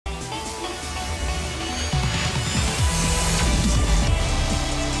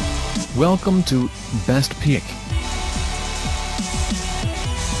Welcome to Best Pick.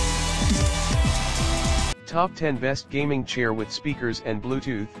 Top 10 Best Gaming Chair with Speakers and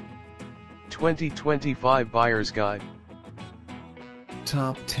Bluetooth. 2025 Buyer's Guide.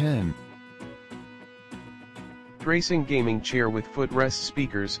 Top 10. GTRACING Gaming Chair with Footrest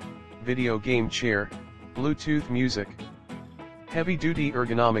Speakers, Video Game Chair, Bluetooth Music. Heavy-duty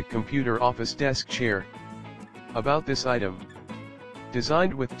ergonomic computer office desk chair. About this item.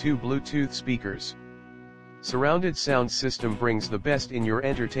 Designed with 2 Bluetooth speakers. Surrounded sound system brings the best in your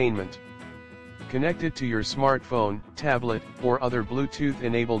entertainment. Connect it to your smartphone, tablet, or other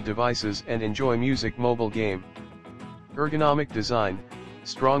Bluetooth-enabled devices and enjoy music mobile game. Ergonomic design,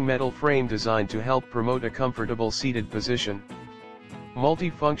 strong metal frame designed to help promote a comfortable seated position.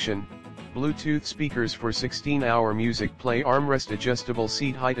 Multi-function, Bluetooth speakers for 16-hour music play. Armrest adjustable,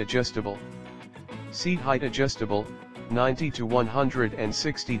 seat height adjustable. Seat height adjustable, 90 to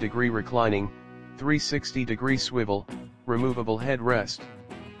 160 degree reclining, 360 degree swivel, removable headrest.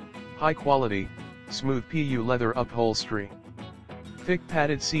 High quality, smooth PU leather upholstery. Thick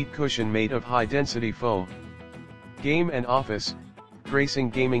padded seat cushion made of high density foam. Game and office,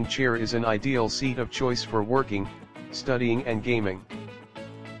 GTRACING Gaming Chair is an ideal seat of choice for working, studying and gaming.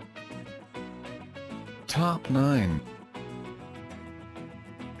 Top 9.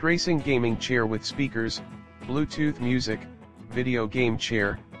 GTRACING Gaming Chair with Speakers, Bluetooth Music, Video Game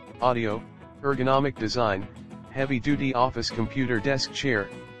Chair, Audio, Ergonomic Design, Heavy-Duty Office Computer Desk Chair.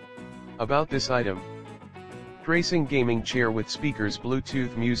 About this item. GTRACING Gaming Chair with Speakers,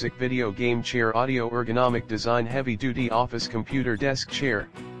 Bluetooth Music, Video Game Chair, Audio, Ergonomic Design, Heavy-Duty Office Computer Desk Chair.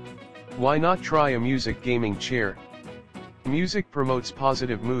 Why not try a music gaming chair? Music promotes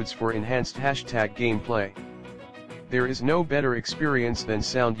positive moods for enhanced #gameplay. There is no better experience than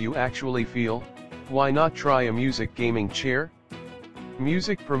sound you actually feel. Why not try a music gaming chair?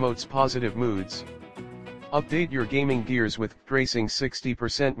 Music promotes positive moods. Update your gaming gears with GTRACING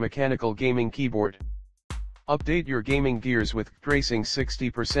 60% mechanical gaming keyboard. Update your gaming gears with GTRACING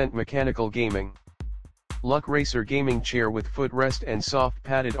 60% mechanical gaming. LuckRacer Gaming Chair with footrest and soft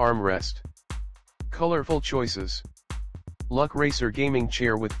padded armrest. Colorful choices. LuckRacer Gaming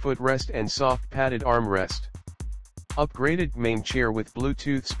Chair with footrest and soft padded armrest. Upgraded Game Chair with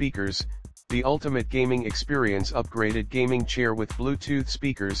Bluetooth speakers, the ultimate gaming experience. Upgraded gaming chair with Bluetooth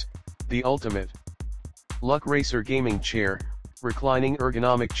speakers, the ultimate. LuckRacer Gaming Chair, reclining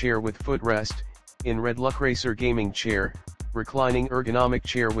ergonomic chair with footrest, in red. LuckRacer Gaming Chair, reclining ergonomic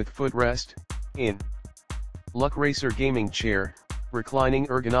chair with footrest, in LuckRacer Gaming Chair, reclining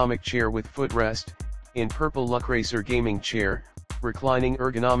ergonomic chair with footrest, in purple. LuckRacer Gaming Chair, reclining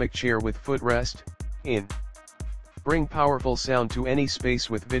ergonomic chair with footrest, in bring powerful sound to any space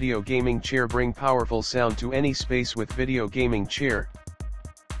with video gaming chair. Bring powerful sound to any space with video gaming chair.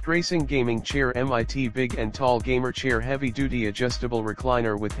 GTRACING Gaming Chair, MIT Big and Tall Gamer Chair, Heavy Duty Adjustable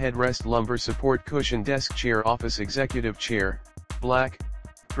Recliner with Headrest, Lumbar Support Cushion Desk Chair, Office Executive Chair, Black.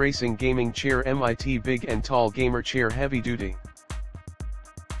 GTRACING Gaming Chair, MIT Big and Tall Gamer Chair, Heavy Duty.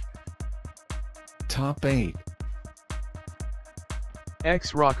 Top 8.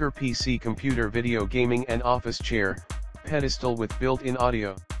 X-Rocker PC Computer Video Gaming and Office Chair, Pedestal with built-in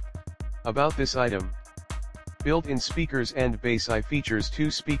audio. About this item. Built-in speakers and bass. I features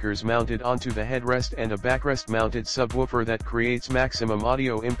 2 speakers mounted onto the headrest and a backrest mounted subwoofer that creates maximum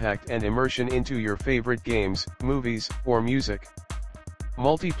audio impact and immersion into your favorite games, movies, or music.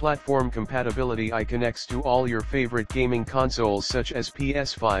 Multi-platform compatibility. I connects to all your favorite gaming consoles such as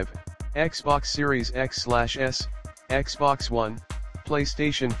PS5, Xbox Series X/S, Xbox One,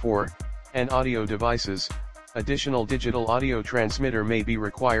 PlayStation 4, and audio devices. Additional digital audio transmitter may be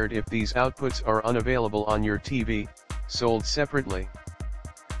required if these outputs are unavailable on your TV, sold separately.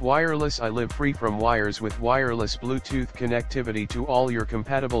 Wireless. I live free from wires with wireless Bluetooth connectivity to all your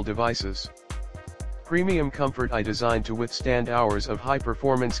compatible devices. Premium comfort. I designed to withstand hours of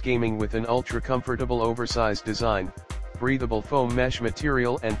high-performance gaming with an ultra-comfortable oversized design, breathable foam mesh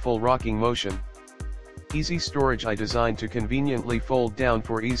material and full rocking motion. Easy storage. I designed to conveniently fold down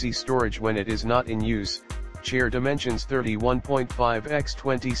for easy storage when it is not in use. Chair dimensions 31.5 x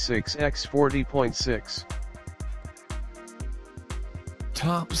 26 x 40.6.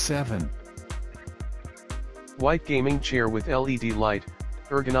 Top 7. White Gaming Chair with LED light,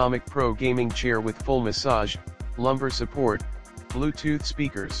 Ergonomic Pro Gaming Chair with full massage, lumbar support, Bluetooth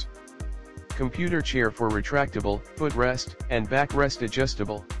speakers. Computer chair for retractable, footrest, and backrest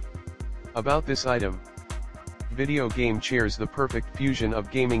adjustable. About this item. Video game chairs, the perfect fusion of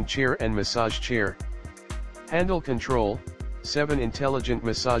gaming chair and massage chair. Handle control, 7 intelligent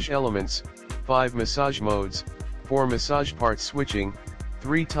massage elements, 5 massage modes, 4 massage part switching,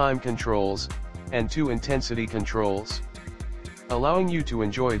 3 time controls, and 2 intensity controls, allowing you to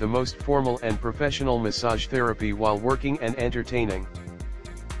enjoy the most formal and professional massage therapy while working and entertaining.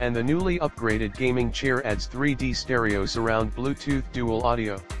 And the newly upgraded gaming chair adds 3D stereo surround Bluetooth dual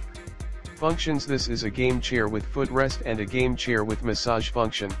audio functions. This is a game chair with footrest and a game chair with massage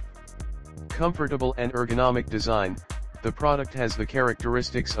function. Comfortable and ergonomic design, the product has the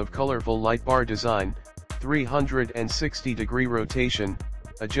characteristics of colorful light bar design, 360-degree rotation,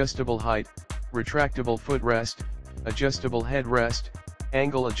 adjustable height, retractable footrest, adjustable headrest,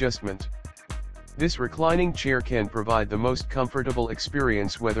 angle adjustment. This reclining chair can provide the most comfortable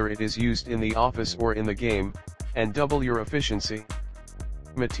experience whether it is used in the office or in the game, and double your efficiency.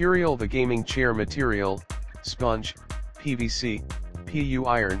 Material: the gaming chair material, sponge, PVC, PU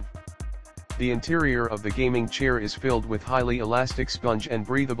iron. The interior of the gaming chair is filled with highly elastic sponge and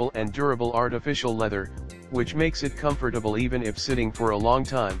breathable and durable artificial leather, which makes it comfortable even if sitting for a long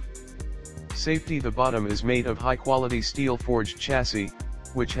time. Safety: the bottom is made of high-quality steel forged chassis,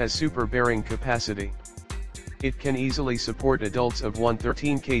 which has super bearing capacity. It can easily support adults of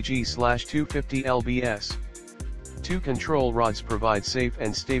 113 kg/250 lbs. 2 control rods provide safe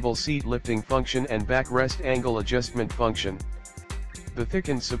and stable seat lifting function and backrest angle adjustment function. The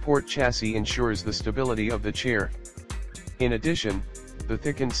thickened support chassis ensures the stability of the chair. In addition, the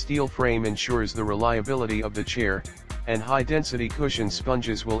thickened steel frame ensures the reliability of the chair, and high-density cushion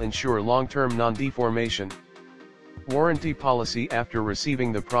sponges will ensure long-term non-deformation. Warranty policy: after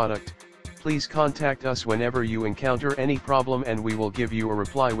receiving the product, please contact us whenever you encounter any problem and we will give you a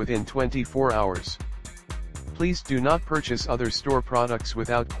reply within 24 hours. Please do not purchase other store products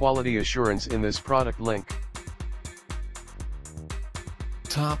without quality assurance in this product link.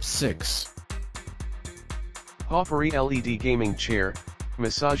 Top 6. HOFFREE LED Gaming Chair,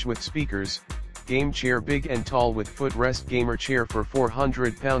 Massage with Speakers, Game Chair big and tall with footrest gamer chair for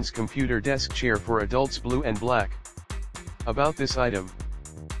 400 pounds computer desk chair for adults blue and black. About this item.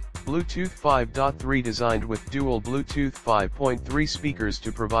 Bluetooth 5.3 designed with dual Bluetooth 5.3 speakers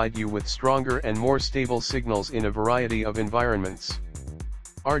to provide you with stronger and more stable signals in a variety of environments.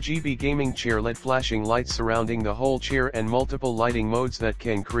 RGB gaming chair LED flashing lights surrounding the whole chair and multiple lighting modes that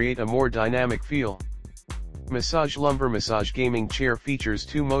can create a more dynamic feel. Massage lumbar massage gaming chair features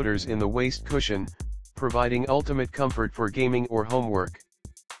 2 motors in the waist cushion, providing ultimate comfort for gaming or homework.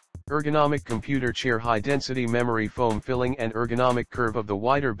 Ergonomic computer chair high-density memory foam filling and ergonomic curve of the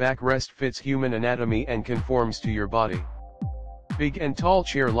wider backrest fits human anatomy and conforms to your body. Big and tall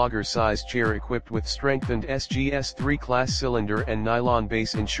chair logger-sized chair equipped with strengthened SGS3 class cylinder and nylon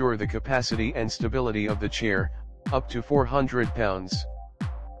base ensure the capacity and stability of the chair, up to 400 pounds.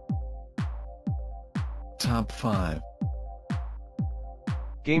 Top 5.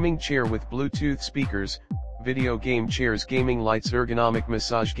 Gaming chair with Bluetooth speakers, video game chairs gaming lights ergonomic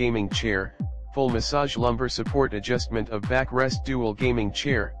massage gaming chair, full massage lumbar support adjustment of backrest dual gaming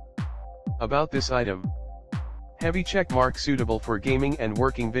chair. About this item. Heavy check mark suitable for gaming and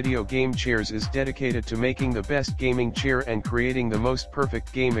working video game chairs is dedicated to making the best gaming chair and creating the most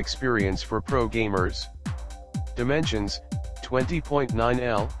perfect game experience for pro gamers. Dimensions: 20.9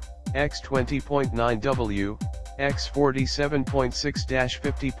 L, x 20.9 W, x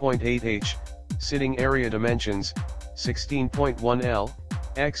 47.6-50.8 H. Sitting area dimensions: 16.1 L,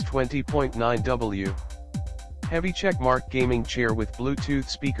 x 20.9 W. Heavy checkmark gaming chair with Bluetooth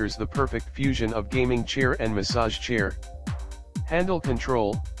speakers, the perfect fusion of gaming chair and massage chair. Handle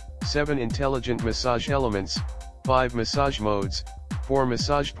control: 7 intelligent massage elements, 5 massage modes, 4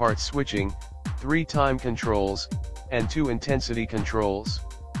 massage part switching, 3 time controls, and 2 intensity controls.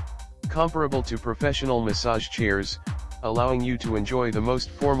 Comparable to professional massage chairs, allowing you to enjoy the most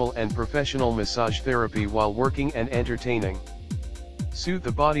formal and professional massage therapy while working and entertaining. Soothe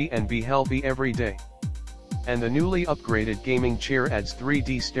the body and be healthy every day. And the newly upgraded gaming chair adds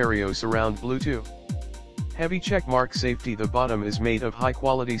 3D stereo surround Bluetooth. Heavy checkmark safety: the bottom is made of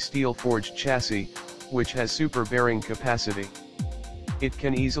high-quality steel forged chassis, which has super bearing capacity. It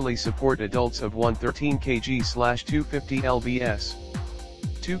can easily support adults of 113 kg/250 lbs.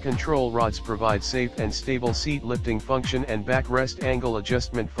 2 control rods provide safe and stable seat lifting function and backrest angle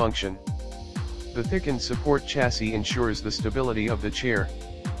adjustment function. The thickened support chassis ensures the stability of the chair.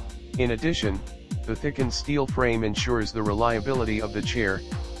 In addition, the thickened steel frame ensures the reliability of the chair,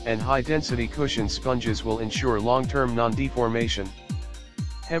 and high-density cushion sponges will ensure long-term non-deformation.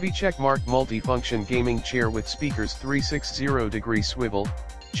 Heavy checkmark multi-function gaming chair with speakers: 360-degree swivel,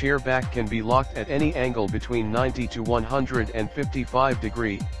 chair back can be locked at any angle between 90 to 155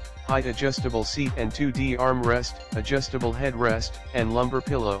 degree, height adjustable seat and 2D armrest, adjustable headrest, and lumbar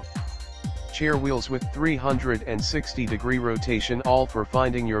pillow. Chair wheels with 360-degree rotation, all for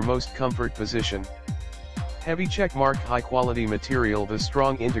finding your most comfort position. Heavy checkmark high-quality material. The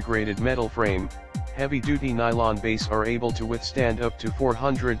strong integrated metal frame, heavy-duty nylon base are able to withstand up to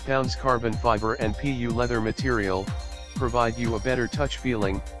 400 pounds. Carbon fiber and PU leather material provide you a better touch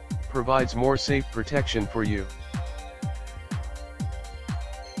feeling, provides more safe protection for you.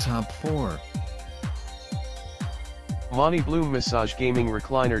 Top 4. Monty Bloom Massage Gaming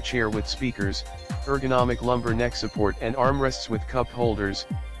Recliner Chair with speakers, ergonomic lumbar neck support and armrests with cup holders,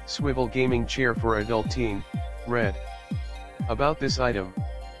 swivel gaming chair for adult teen, red. About this item.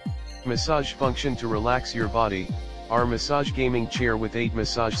 Massage function to relax your body. Our massage gaming chair with 8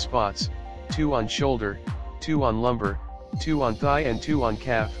 massage spots, 2 on shoulder, 2 on lumbar, 2 on thigh and 2 on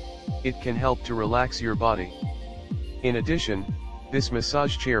calf. It can help to relax your body. In addition, this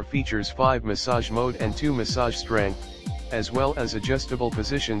massage chair features 5 massage mode and 2 massage strength, as well as adjustable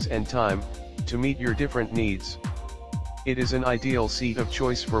positions and time, to meet your different needs. It is an ideal seat of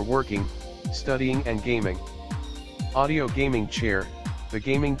choice for working, studying and gaming. Audio gaming chair. The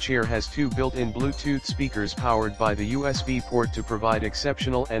gaming chair has 2 built-in Bluetooth speakers powered by the USB port to provide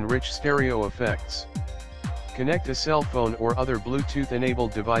exceptional and rich stereo effects. Connect a cell phone or other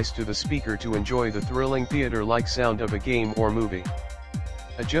Bluetooth-enabled device to the speaker to enjoy the thrilling theater-like sound of a game or movie.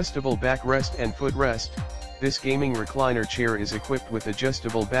 Adjustable backrest and footrest. This gaming recliner chair is equipped with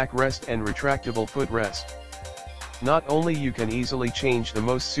adjustable backrest and retractable footrest. Not only you can easily change the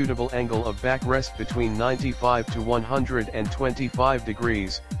most suitable angle of backrest between 95 to 125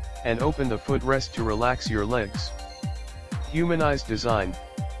 degrees, and open the footrest to relax your legs. Humanized design,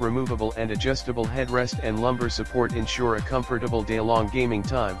 removable and adjustable headrest and lumbar support ensure a comfortable day-long gaming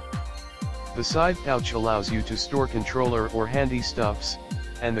time. The side pouch allows you to store controller or handy stuffs,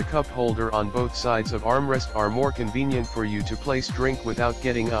 and the cup holder on both sides of armrest are more convenient for you to place drink without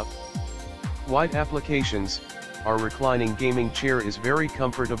getting up. Wide applications. Our reclining gaming chair is very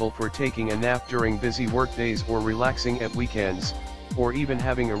comfortable for taking a nap during busy workdays or relaxing at weekends, or even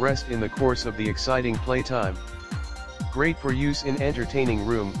having a rest in the course of the exciting playtime. Great for use in entertaining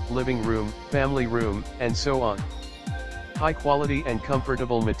room, living room, family room, and so on. High quality and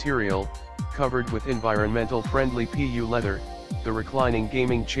comfortable material, covered with environmental friendly PU leather. The reclining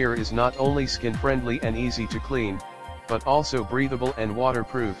gaming chair is not only skin-friendly and easy to clean, but also breathable and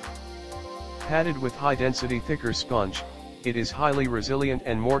waterproof. Padded with high-density thicker sponge, it is highly resilient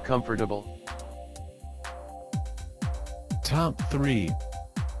and more comfortable. Top 3.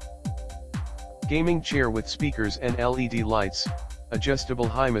 Gaming chair with speakers and LED lights, adjustable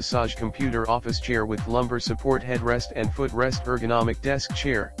high massage computer office chair with lumbar support headrest and footrest ergonomic desk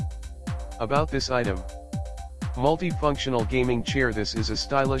chair. About this item. Multifunctional gaming chair. This is a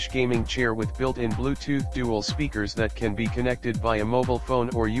stylish gaming chair with built-in Bluetooth dual speakers that can be connected via mobile phone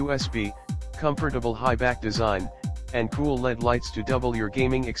or USB, comfortable high-back design, and cool LED lights to double your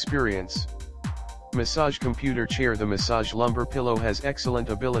gaming experience. Massage computer chair. The massage lumbar pillow has excellent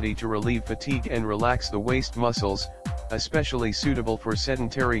ability to relieve fatigue and relax the waist muscles, especially suitable for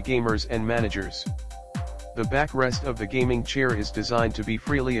sedentary gamers and managers. The backrest of the gaming chair is designed to be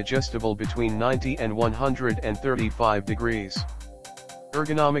freely adjustable between 90 and 135 degrees.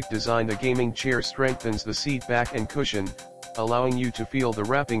 Ergonomic design. The gaming chair strengthens the seat back and cushion, allowing you to feel the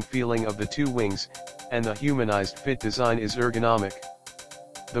wrapping feeling of the 2 wings, and the humanized fit design is ergonomic.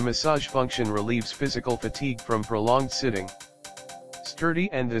 The massage function relieves physical fatigue from prolonged sitting. Sturdy.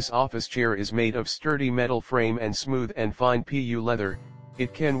 And this office chair is made of sturdy metal frame and smooth and fine PU leather.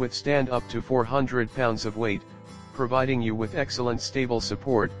 It can withstand up to 400 pounds of weight, providing you with excellent stable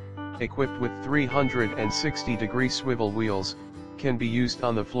support. Equipped with 360-degree swivel wheels, can be used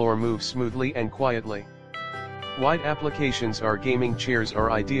on the floor, move smoothly and quietly. Wide applications. Our gaming chairs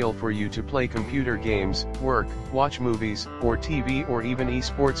are ideal for you to play computer games, work, watch movies, or TV, or even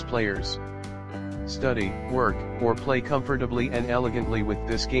esports players. Study, work, or play comfortably and elegantly with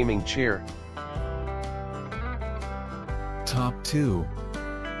this gaming chair. Top 2.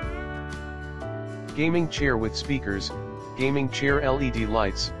 Gaming chair with speakers, gaming chair LED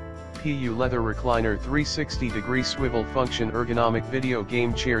lights, PU leather recliner 360-degree swivel function ergonomic video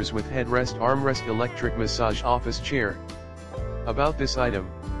game chairs with headrest armrest electric massage office chair. About this item.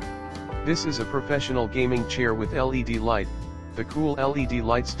 This is a professional gaming chair with LED light. The cool LED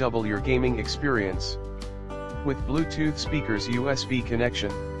lights double your gaming experience. With Bluetooth speakers USB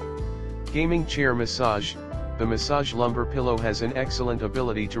connection. Gaming chair massage. The massage lumbar pillow has an excellent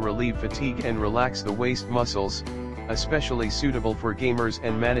ability to relieve fatigue and relax the waist muscles, especially suitable for gamers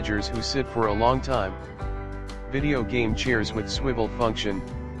and managers who sit for a long time. Video game chairs with swivel function.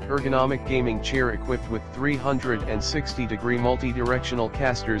 ergonomic gaming chair equipped with 360-degree multi-directional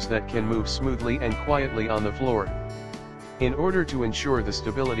casters that can move smoothly and quietly on the floor. In order to ensure the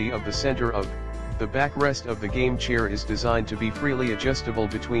stability of the center of, the backrest of the game chair is designed to be freely adjustable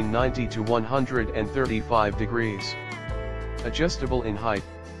between 90 to 135 degrees. Adjustable in height,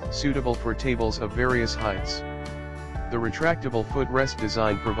 suitable for tables of various heights. The retractable footrest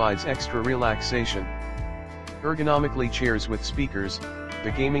design provides extra relaxation. Ergonomically chairs with speakers,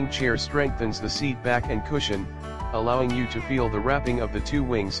 the gaming chair strengthens the seat back and cushion, allowing you to feel the wrapping of the two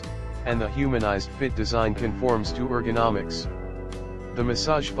wings, and the humanized fit design conforms to ergonomics. The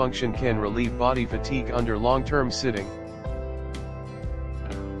massage function can relieve body fatigue under long-term sitting.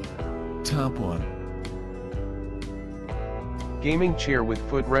 Top 1. Gaming chair with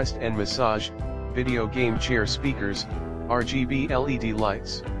footrest and massage, video game chair speakers, RGB LED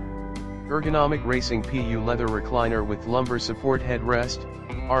lights. Ergonomic racing PU leather recliner with lumbar support headrest,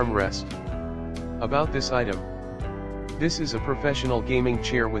 armrest. About this item. This is a professional gaming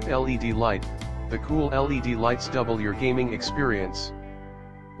chair with LED light. The cool LED lights double your gaming experience.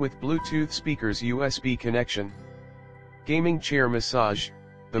 With Bluetooth speakers USB connection. Gaming chair massage.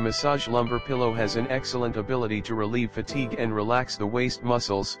 The massage lumbar pillow has an excellent ability to relieve fatigue and relax the waist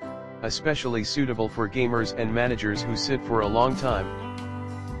muscles, especially suitable for gamers and managers who sit for a long time.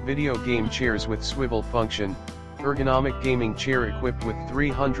 Video game chairs with swivel function. Ergonomic gaming chair equipped with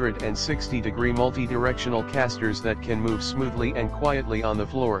 360-degree multi-directional casters that can move smoothly and quietly on the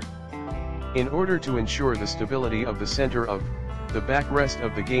floor. In order to ensure the stability of the center of, the backrest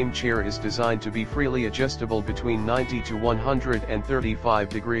of the game chair is designed to be freely adjustable between 90 to 135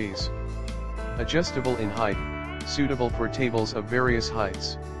 degrees. Adjustable in height, suitable for tables of various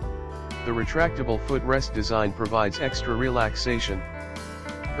heights. The retractable footrest design provides extra relaxation.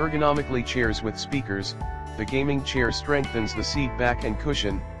 Ergonomically chairs with speakers, the gaming chair strengthens the seat back and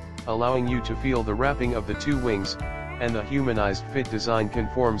cushion, allowing you to feel the wrapping of the two wings, and the humanized fit design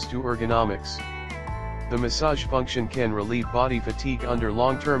conforms to ergonomics. The massage function can relieve body fatigue under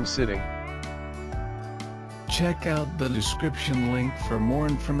long-term sitting. Check out the description link for more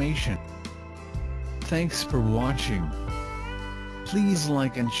information. Thanks for watching. Please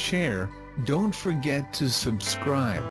like and share, don't forget to subscribe.